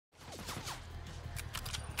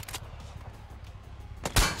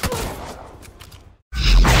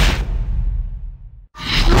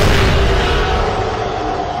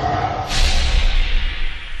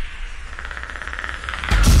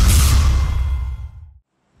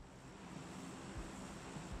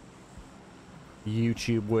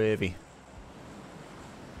YouTube worthy.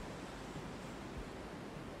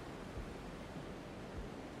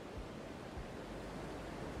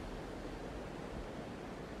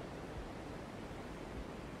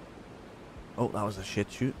 Oh, that was a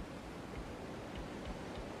shit shoot.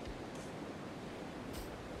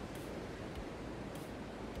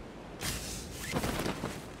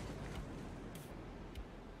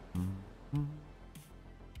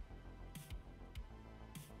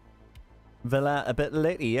 Villa a bit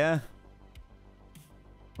late, yeah.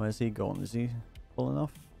 Where's he going? Is he pulling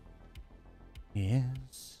off?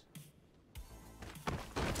 Yes.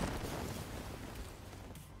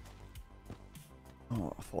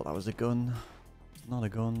 Oh, I thought that was a gun. It's not a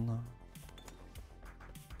gun.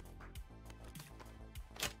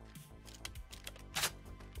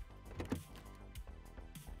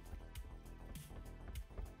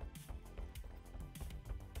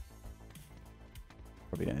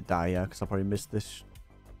 Probably gonna die, yeah, because I probably missed this.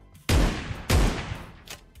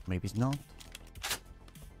 Maybe he's not.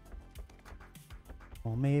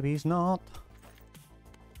 Or maybe he's not.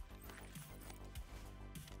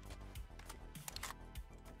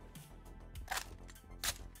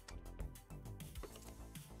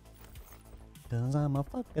 Cause I'm a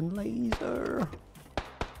fucking laser.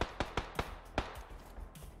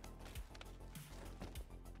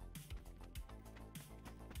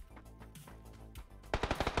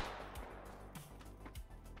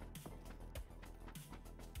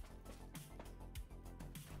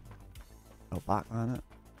 Go back on it.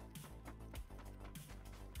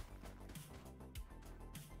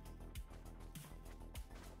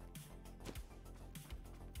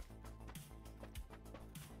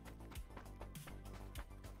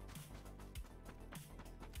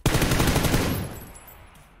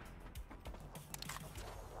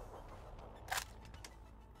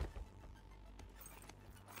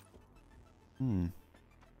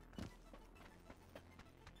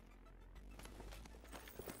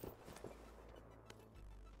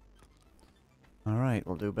 Alright,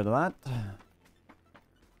 we'll do a bit of that.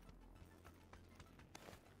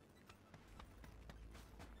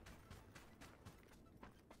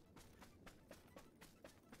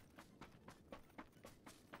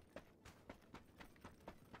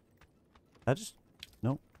 I just...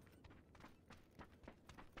 Nope.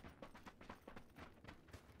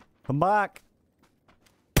 Come back!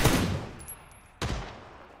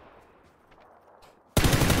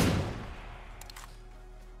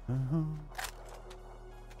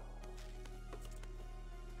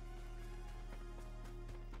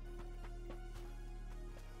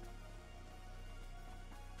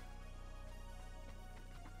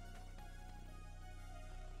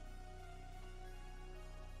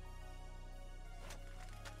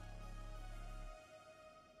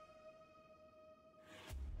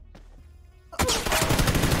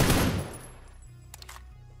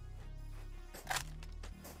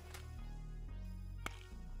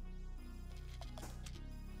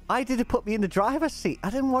 Why did it put me in the driver's seat? I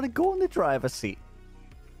didn't want to go in the driver's seat.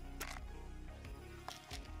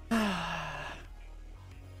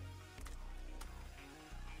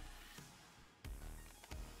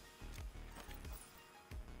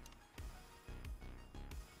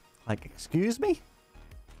 Like, excuse me?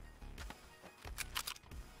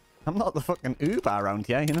 I'm not the fucking Uber around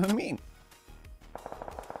here, you know what I mean?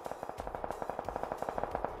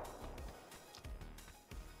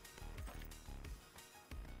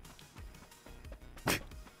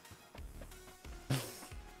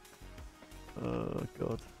 Oh,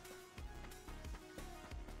 God.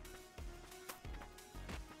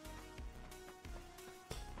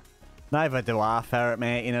 Neither do I, Ferret,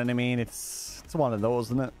 mate, you know what I mean? It's one of those,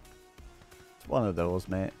 isn't it? It's one of those,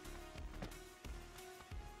 mate.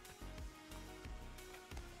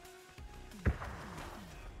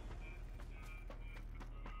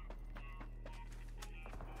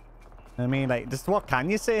 I mean, like, just what can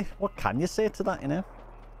you say? What can you say to that, you know?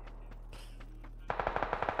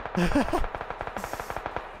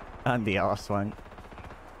 And the R swing.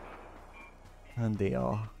 And the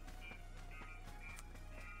R.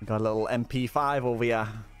 We got a little MP5 over here.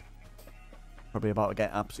 Probably about to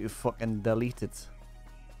get absolutely fucking deleted.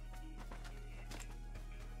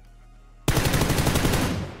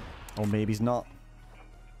 Or maybe he's not.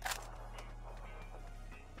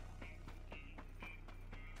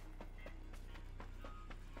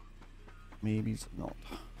 Maybe he's not.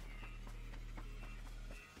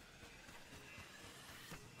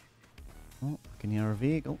 Oh, I can hear a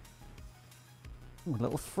vehicle. Ooh, a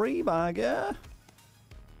little free bag, yeah.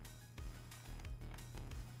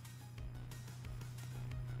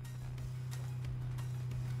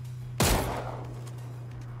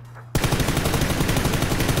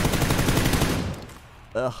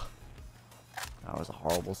 Ugh. That was a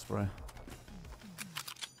horrible spray.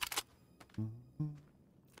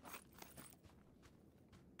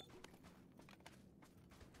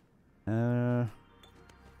 Level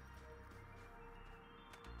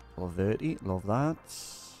 30. Love that.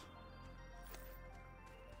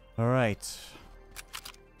 Alright.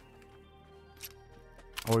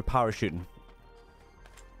 Are we parachuting?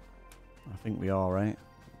 I think we are, right?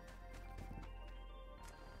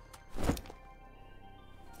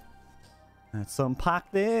 Let's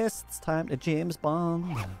unpack this. It's time to James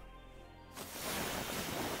Bond.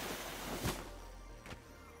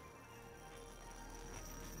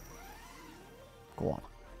 Go on.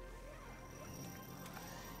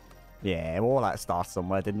 Yeah, we all had to start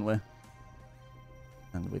somewhere, didn't we?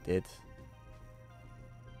 And we did.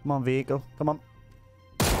 Come on, vehicle. Come on.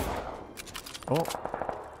 Oh.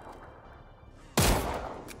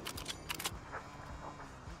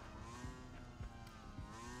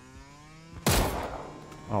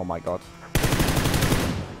 Oh my god.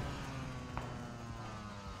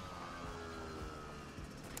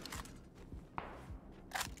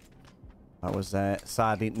 That was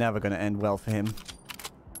sadly never going to end well for him.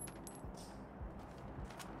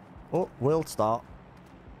 Oh, world start.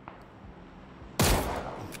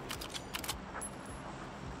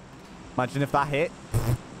 Imagine if that hit.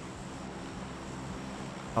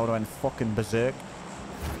 I would have went fucking berserk.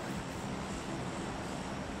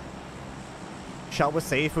 Shall we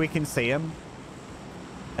see if we can see him?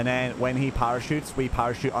 And then when he parachutes, we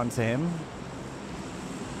parachute onto him.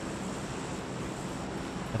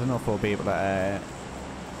 I don't know if we'll be able to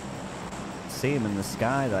see him in the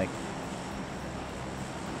sky, like.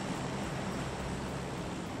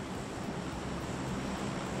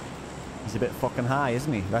 He's a bit fucking high,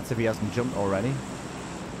 isn't he? That's if he hasn't jumped already.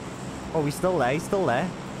 Oh, he's still there. He's still there.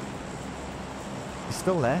 He's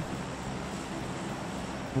still there.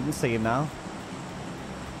 We can see him now.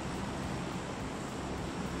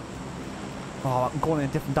 Oh, I'm going in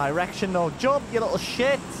a different direction though. Jump, you little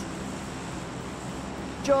shit.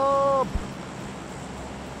 Jump.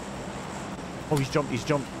 Oh, he's jumped. He's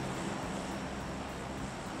jumped.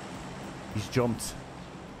 He's jumped.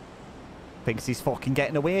 Thinks he's fucking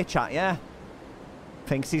getting away, chat, yeah?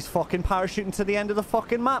 Thinks he's fucking parachuting to the end of the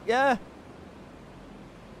fucking map, yeah?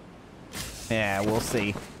 Yeah, we'll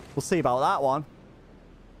see. We'll see about that one.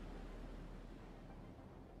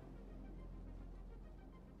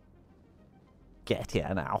 Get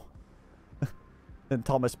here now. And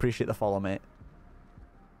Thomas, appreciate the follow, mate.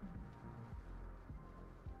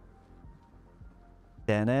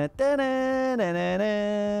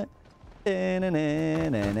 Da-na-da-na-na-na-na.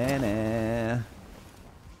 Da-na-na-na-na-na.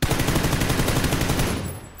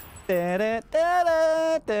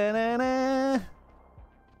 Da-da-da-da-da-na-na.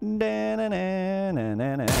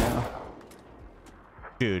 Da-na-na-na-na-na.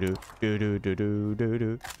 Do-do, do-do, do-do,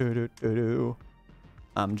 do-do, do-do, do-do.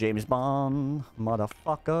 I'm James Bond,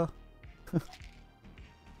 motherfucker. This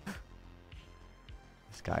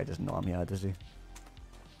guy doesn't know I'm here, does he?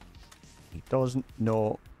 He doesn't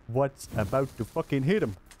know what's about to fucking hit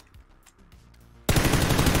him.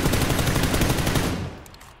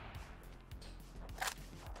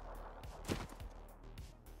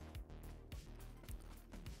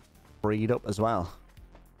 Freed up as well.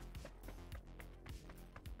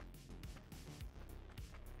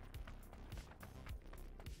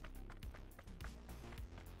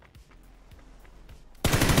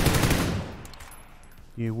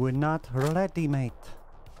 You were not ready, mate.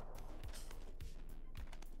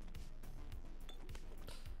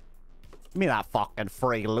 Give me that fucking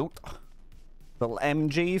free loot. Little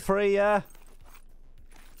MG free, yeah?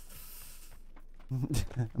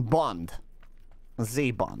 Bond.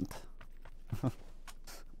 Z-Bond.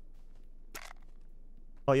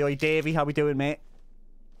 Oi, Davey, how we doing, mate?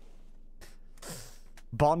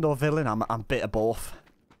 Bond or villain? I'm a bit of both.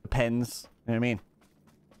 Depends. You know what I mean?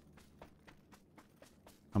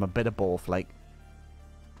 I'm a bit of both, like.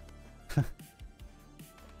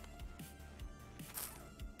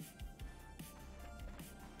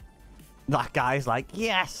 That guy's like,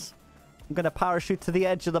 yes! I'm gonna parachute to the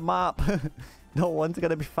edge of the map. No one's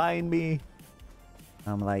gonna find me.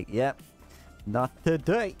 I'm like, yep. Not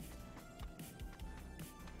today.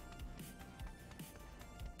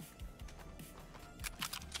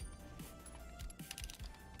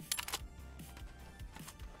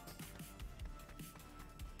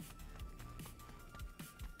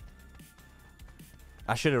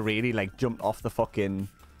 I should have really like jumped off the fucking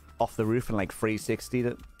off the roof and like 360'd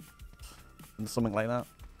it and something like that.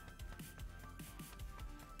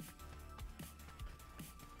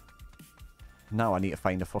 Now I need to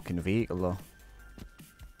find a fucking vehicle though.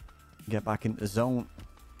 Get back into the zone.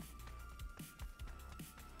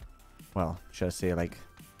 Well, should I say like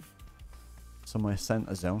somewhere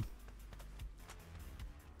center zone?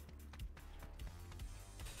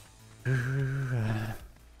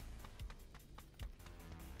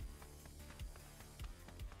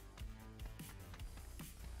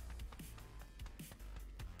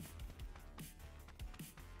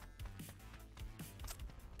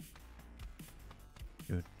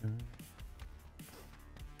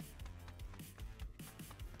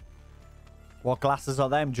 What glasses are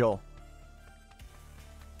them, Joel?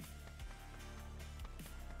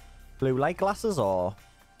 Blue light glasses or?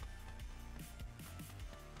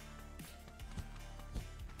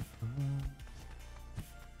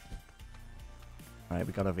 Right,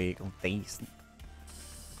 we got a vehicle. Decent.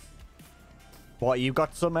 What, you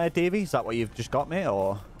got some, Davey? Is that what you've just got, mate,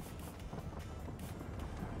 or?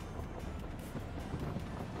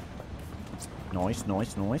 Nice,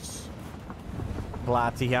 nice, nice.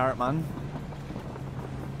 Glad to hear it, man.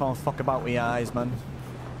 Don't fuck about with your eyes, man.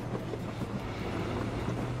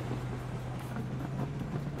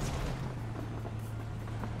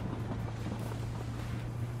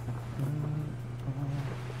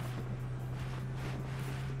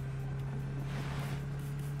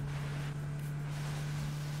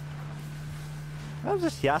 I'll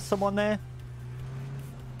just hear someone there.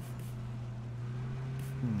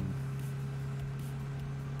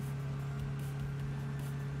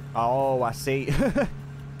 Oh, I see.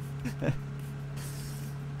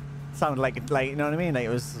 Sounded like, you know what I mean? Like it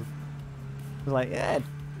was like, yeah,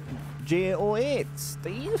 J08,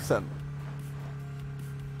 decent.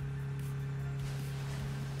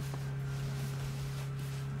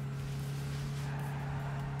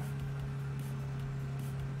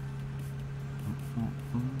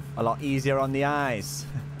 A lot easier on the eyes.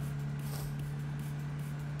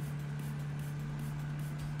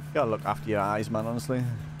 Gotta look after your eyes, man, honestly.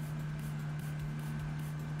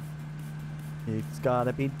 It's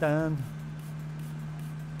gotta be done.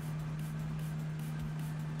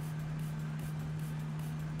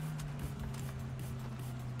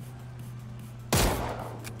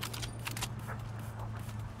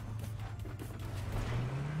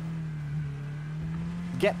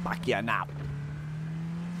 Get back here now,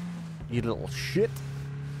 you little shit.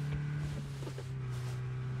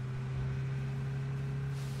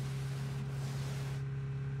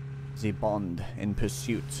 The Bond in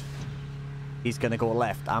pursuit. He's gonna go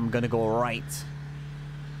left. I'm gonna go right.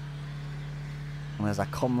 And as I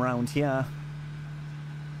come round here,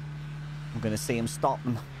 I'm gonna see him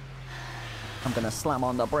stopping. I'm gonna slam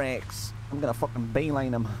on the brakes. I'm gonna fucking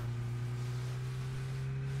beeline him.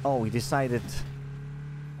 Oh, he decided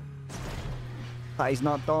that he's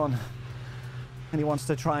not done. And he wants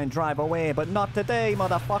to try and drive away, but not today,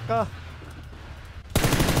 motherfucker.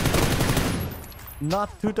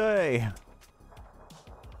 Not today.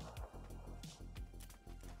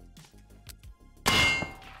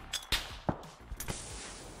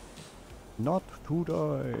 Not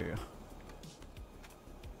today.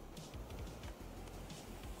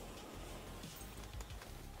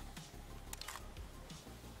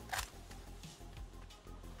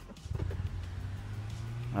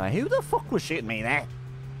 Who the fuck was shooting me there?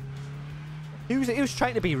 Who's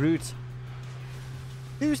trying to be rude?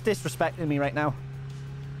 Who's disrespecting me right now?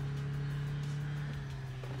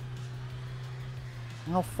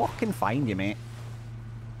 I'll fucking find you, mate.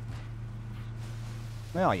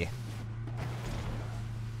 Where are you?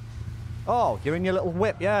 Oh, you're in your little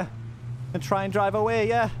whip, yeah? And try and drive away,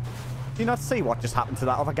 yeah? Do you not see what just happened to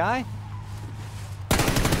that other guy?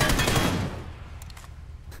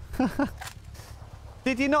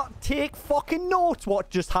 Did you not take fucking note what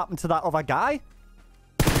just happened to that other guy?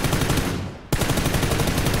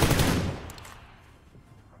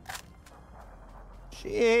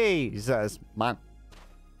 Jesus, man.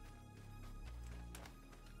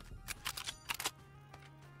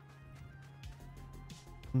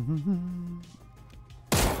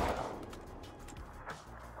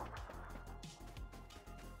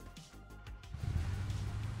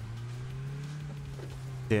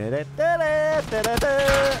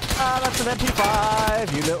 Ah, that's an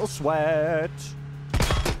MP5, you little sweat.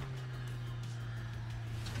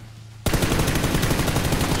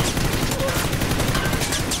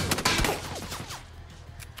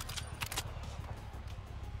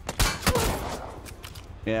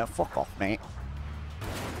 Yeah, fuck off, mate.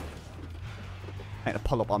 Ain't to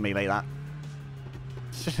pull up on me like that.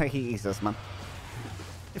 Jesus, man.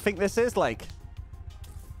 You think this is like...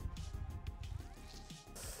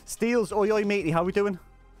 Steels, oi oi matey, how we doing?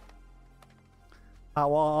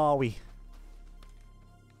 How are we?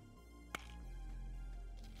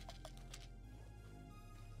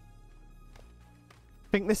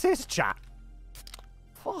 Think this is, chat?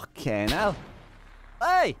 Fucking hell.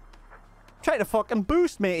 Hey! Try to fucking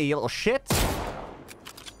boost me, you little shit.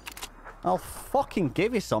 I'll fucking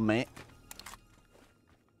give you some, mate.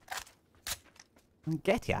 I'll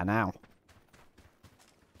get ya now.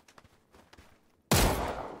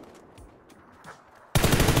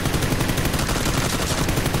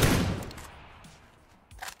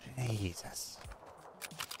 Jesus.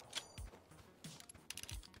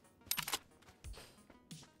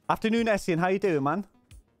 Afternoon, Essian. How you doing, man?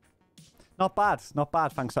 Not bad. Not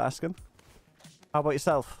bad. Thanks for asking. How about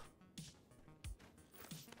yourself?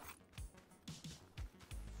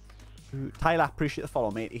 Tyler, appreciate the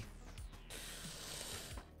follow, matey.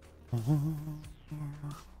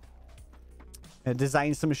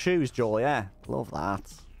 Design some shoes, Joel. Yeah, love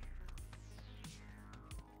that.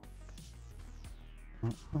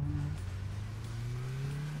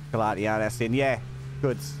 Glad you are, Essian. Yeah,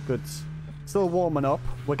 good, good. Still warming up.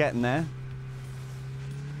 We're getting there.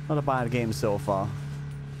 Not a bad game so far.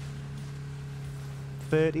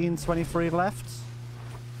 13:23 left.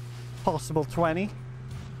 Possible 20.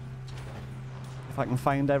 If I can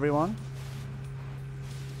find everyone.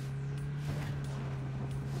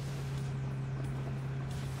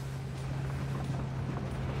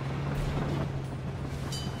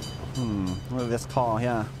 Look at this car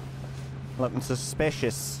here. Looking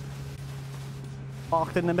suspicious.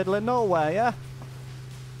 Parked in the middle of nowhere, yeah?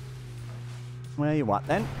 Where you at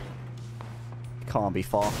then? Can't be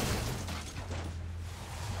far.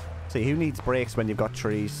 See, who needs brakes when you've got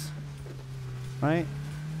trees? Right?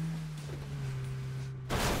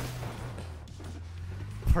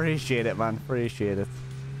 Appreciate it, man. Appreciate it.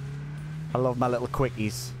 I love my little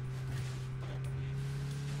quickies.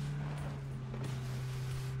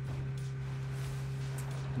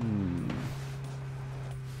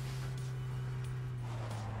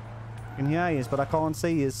 I can hear yous, but I can't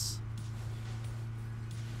see yous.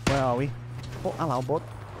 Where are we? Oh, hello, bud.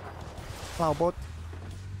 Hello, bud.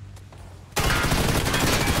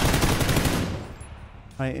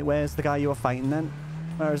 Right, where's the guy you were fighting then?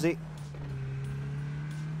 Where is he?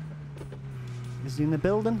 Is he in the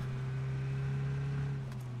building?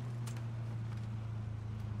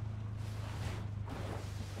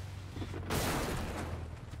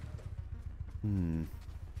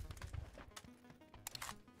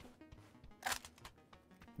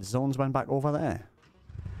 The zones went back over there.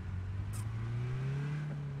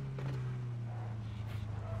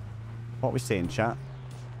 What are we saying, chat?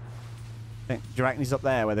 Do you reckon he's up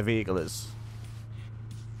there where the vehicle is?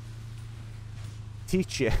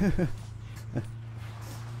 Teach you.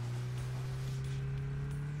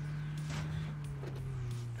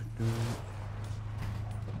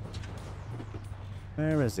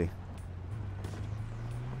 Where is he?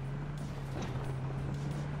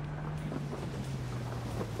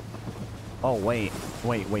 Oh, wait.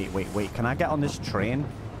 Wait. Can I get on this train?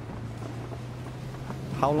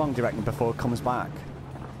 How long do you reckon before it comes back?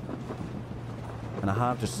 And I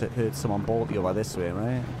have just heard someone bolt over this way,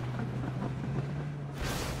 right?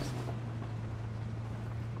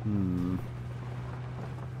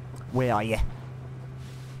 Where are you?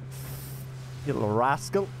 You little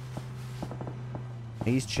rascal.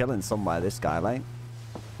 He's chilling somewhere, this guy, like.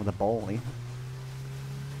 With a bolty.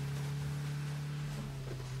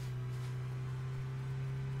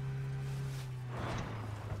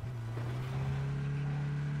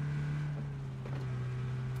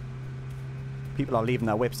 People are leaving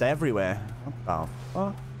their whips everywhere. What the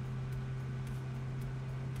fuck?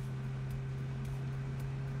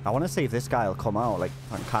 I want to see if this guy will come out, like,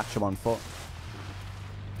 I can catch him on foot.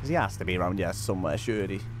 Because he has to be around here somewhere,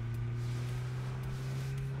 surely.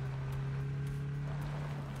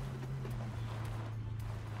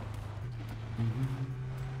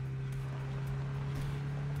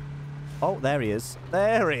 Oh, there he is.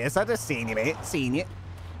 There he is. I just seen you, mate. Seen you.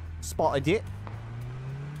 Spotted you.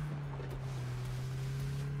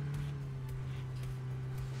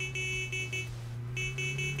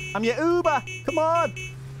 I'm your Uber. Come on.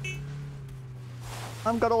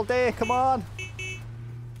 I've got all day. Come on.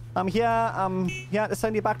 I'm here. I'm here to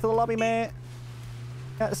send you back to the lobby, mate.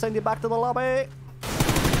 Here to send you back to the lobby.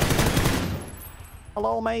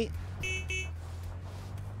 Hello, mate.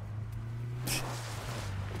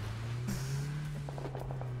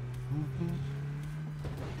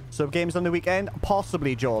 So games on the weekend?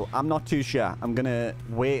 Possibly, Joel. I'm not too sure. I'm going to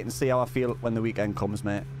wait and see how I feel when the weekend comes,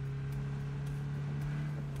 mate.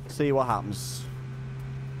 See what happens.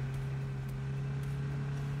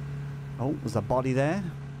 Oh, there's a body there.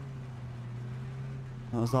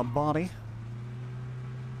 There's a body.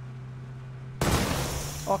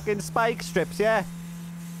 Fucking spike strips, yeah.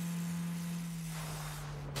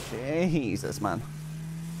 Jesus, man.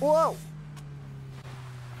 Whoa!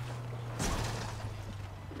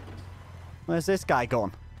 Where's this guy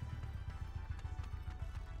gone?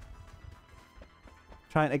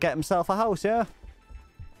 Trying to get himself a house, yeah?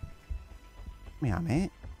 Yeah,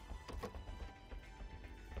 mate.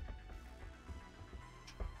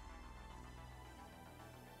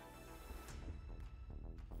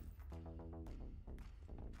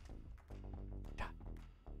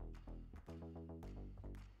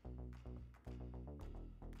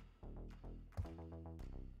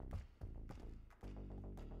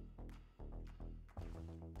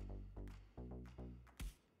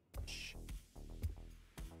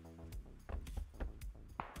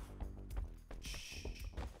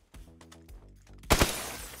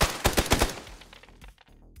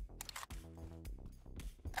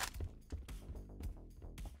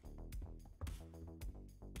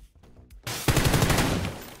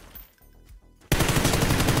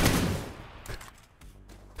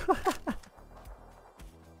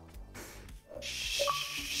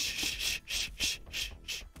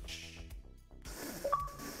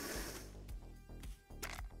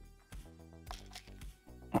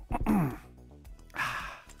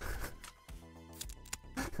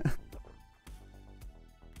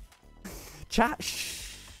 Chat.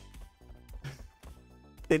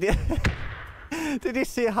 Did you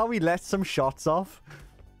see how he let some shots off?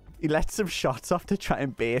 He let some shots off to try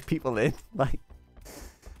and bait people in. Like,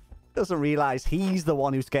 doesn't realize he's the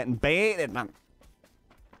one who's getting baited, man.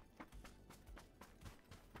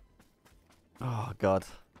 Oh god.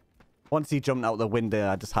 Once he jumped out the window,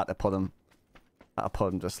 I just had to put him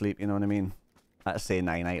to sleep. You know what I mean? I had to say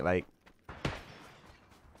night-night, like.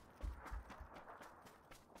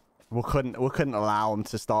 We couldn't allow him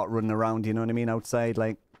to start running around, you know what I mean, outside,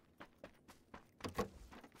 like.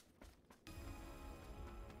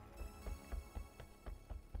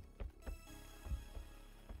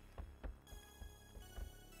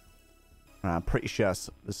 I'm pretty sure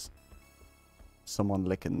there's someone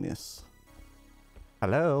licking this.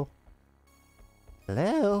 Hello?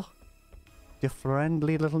 Hello? Your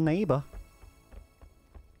friendly little neighbor.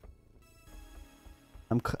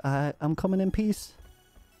 I'm coming in peace.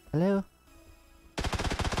 Hello?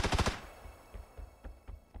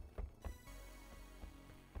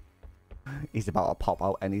 He's about to pop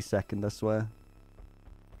out any second, I swear.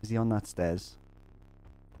 Is he on that stairs?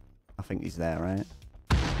 I think he's there, right?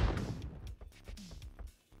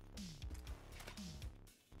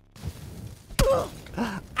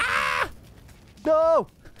 Ah! No!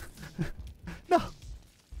 No!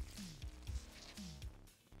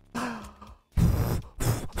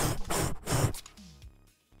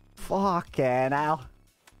 Fucking hell.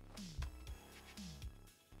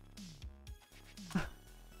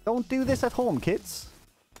 Don't do this at home, kids.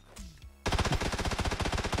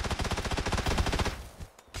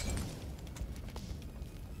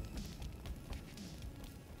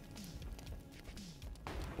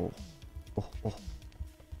 Oh. Oh, oh.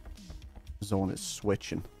 Zone is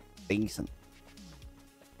switching. Decent.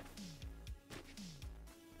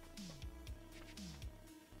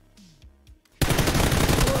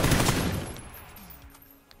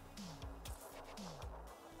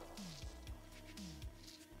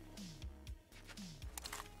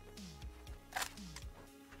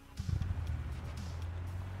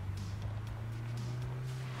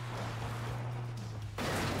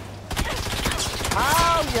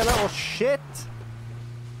 You little shit.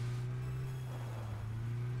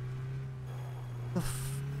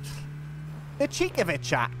 The cheek of it,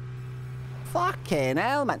 chat. Fucking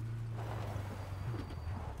hell, man.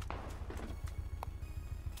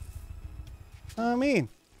 I mean,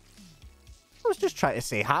 I was just trying to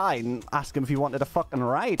say hi and ask him if he wanted a fucking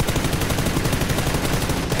ride.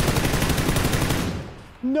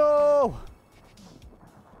 No!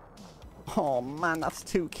 Oh man, that's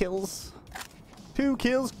 2 kills. 2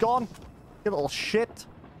 kills gone. You little shit.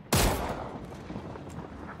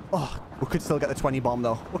 Oh, we could still get the 20 bomb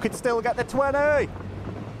though. We could still get the 20.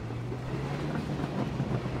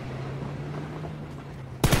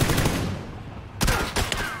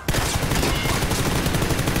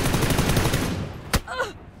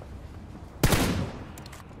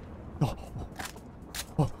 Ah!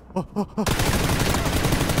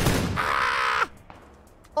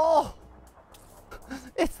 Oh!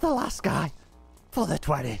 It's the last guy. For the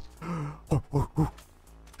 20.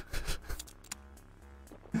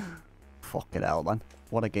 Fucking hell, man.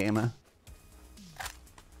 What a gamer.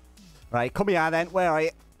 Right, come here then. Where are you?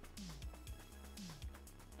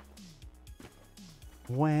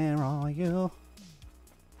 Where are you?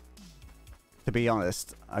 To be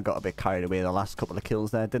honest, I got a bit carried away the last couple of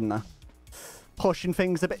kills there, didn't I? pushing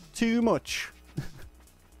things a bit too much.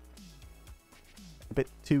 A bit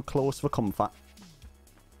too close for comfort.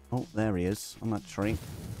 Oh, there he is on that tree.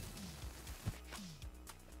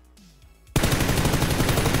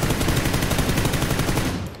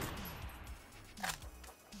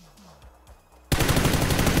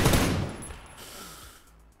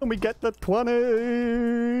 And we get the 20.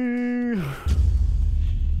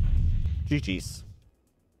 GG's.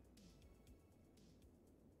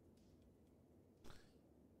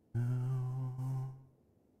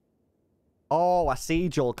 Oh, I see,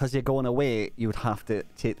 Joel. Because you're going away, you would have to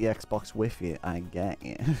take the Xbox with you. I get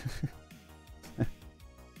you.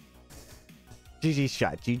 GG's,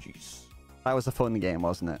 chat. GG's. That was a fun game,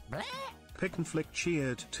 wasn't it? Pick and Flick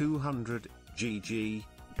cheered 200. GG.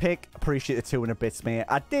 Pick, appreciate the 200 bits, mate.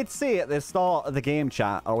 I did say at the start of the game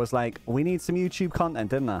chat, I was like, we need some YouTube content,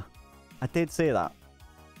 didn't I? I did say that.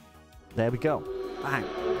 There we go. Bang.